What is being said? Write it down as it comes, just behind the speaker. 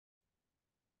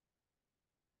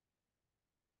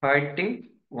I think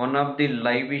one of the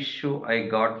live issue I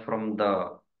got from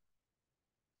the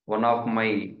one of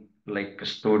my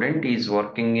student is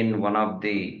working in one of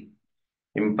the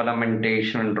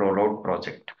implementation and rollout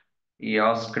project. He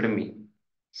asked me,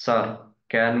 "Sir,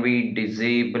 can we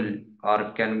disable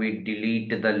or can we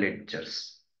delete the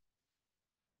ledgers?"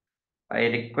 I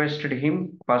requested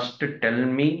him first to tell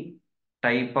me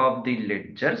type of the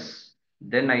ledgers.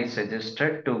 Then I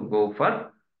suggested to go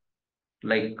for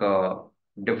like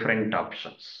different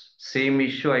options. Same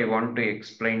issue I want to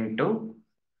explain to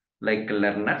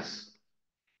learners.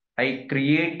 I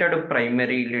created a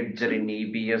primary ledger in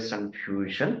EBS and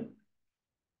Fusion.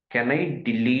 Can I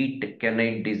delete, can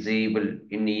I disable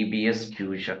in EBS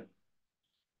Fusion?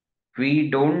 We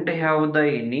don't have the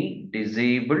any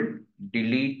disable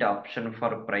delete option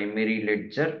for primary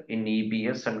ledger in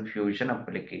EBS and Fusion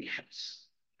applications.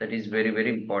 That is very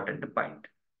important point.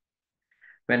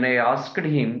 When I asked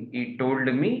him, he told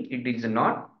me it is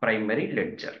not primary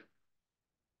ledger.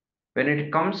 When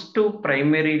it comes to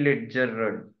primary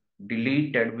ledger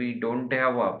deleted, we don't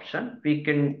have option. We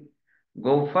can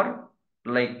go for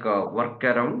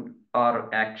workaround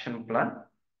or action plan.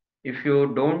 If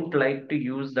you don't like to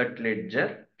use that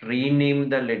ledger, rename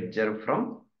the ledger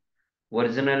from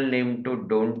original name to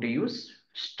don't use.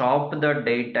 Stop the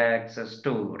data access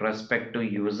to respect to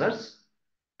users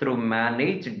through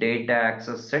manage data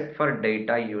access set for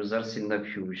data users in the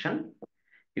Fusion.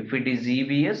 If it is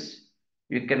EBS,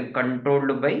 you can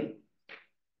controlled by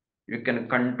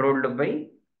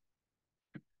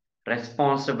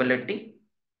responsibility.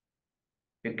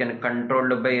 You can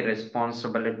controlled by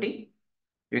responsibility.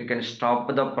 You can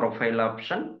stop the profile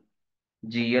option.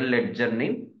 GL ledger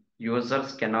name.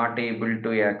 Users cannot able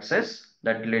to access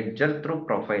that ledger through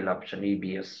profile option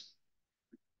EBS.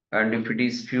 And if it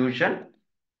is Fusion,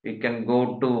 you can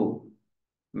go to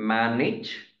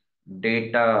manage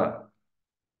data.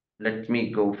 Let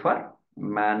me go for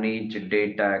manage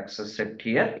data access set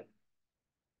here.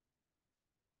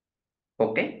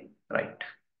 Okay, right.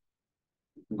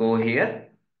 Go here,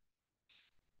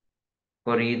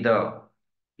 query the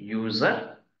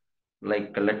user,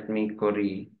 let me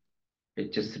query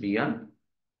HS3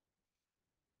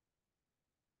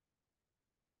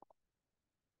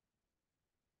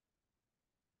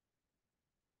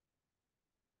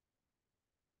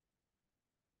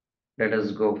 Let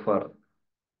us go for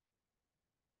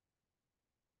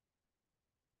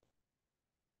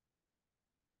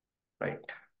right.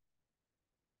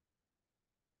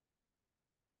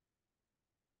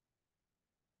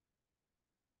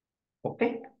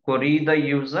 Okay, query the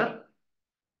user,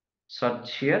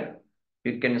 search here.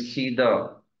 You can see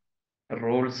the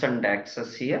roles and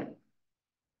access here.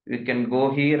 You can go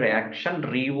here, action,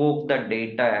 revoke the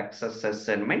data access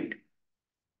assignment.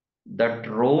 That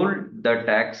role, that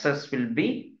access will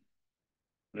be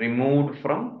removed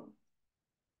from,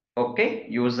 okay,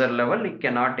 user level. You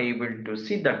cannot able to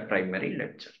see that primary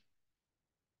ledger,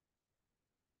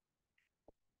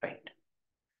 right?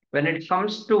 When it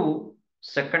comes to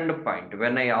second point,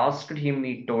 when I asked him,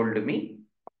 he told me,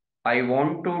 I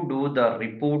want to do the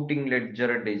reporting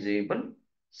ledger disable,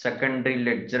 secondary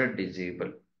ledger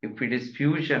disable. If it is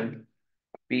Fusion,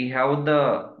 we have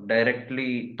the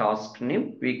directly task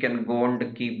name. We can go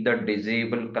and keep the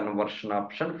disable conversion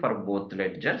option for both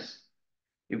ledgers.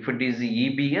 If it is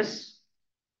EBS,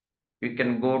 you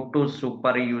can go to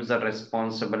super user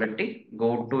responsibility,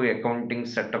 go to accounting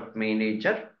setup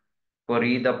manager,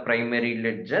 query the primary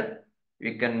ledger.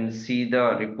 We can see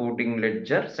the reporting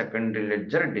ledger, secondary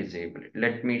ledger disable.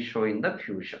 Let me show in the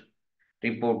Fusion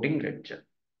reporting ledger.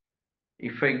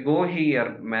 If I go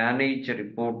here, manage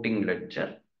reporting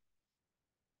ledger,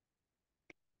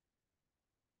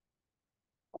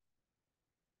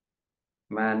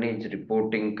 manage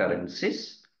reporting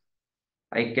currencies,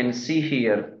 I can see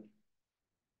here,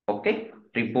 okay,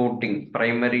 reporting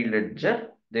primary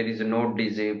ledger, there is no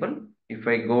disable. If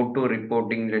I go to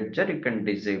reporting ledger, you can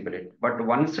disable it. But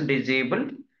once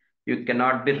disabled, you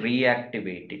cannot be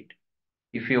reactivated.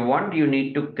 If you want, you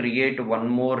need to create one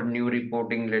more new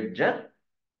reporting ledger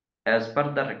as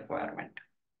per the requirement.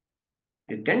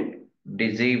 You can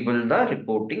disable the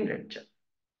reporting ledger.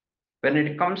 When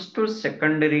it comes to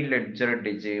secondary ledger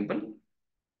disable,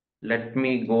 let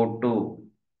me go to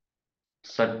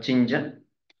search engine,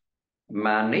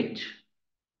 manage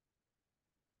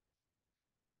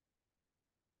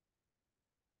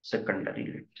secondary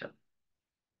ledger.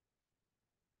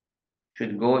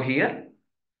 Should go here.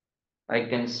 I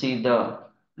can see the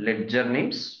ledger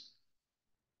names.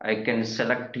 I can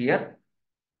select here.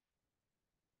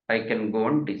 I can go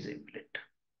and disable it.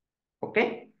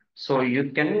 Okay. So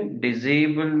you can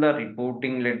disable the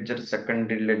reporting ledger,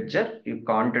 secondary ledger. You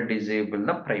can't disable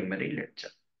the primary ledger.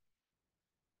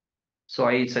 So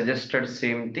I suggested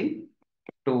same thing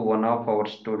to one of our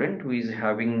student who is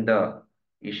having the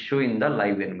issue in the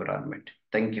live environment.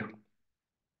 Thank you.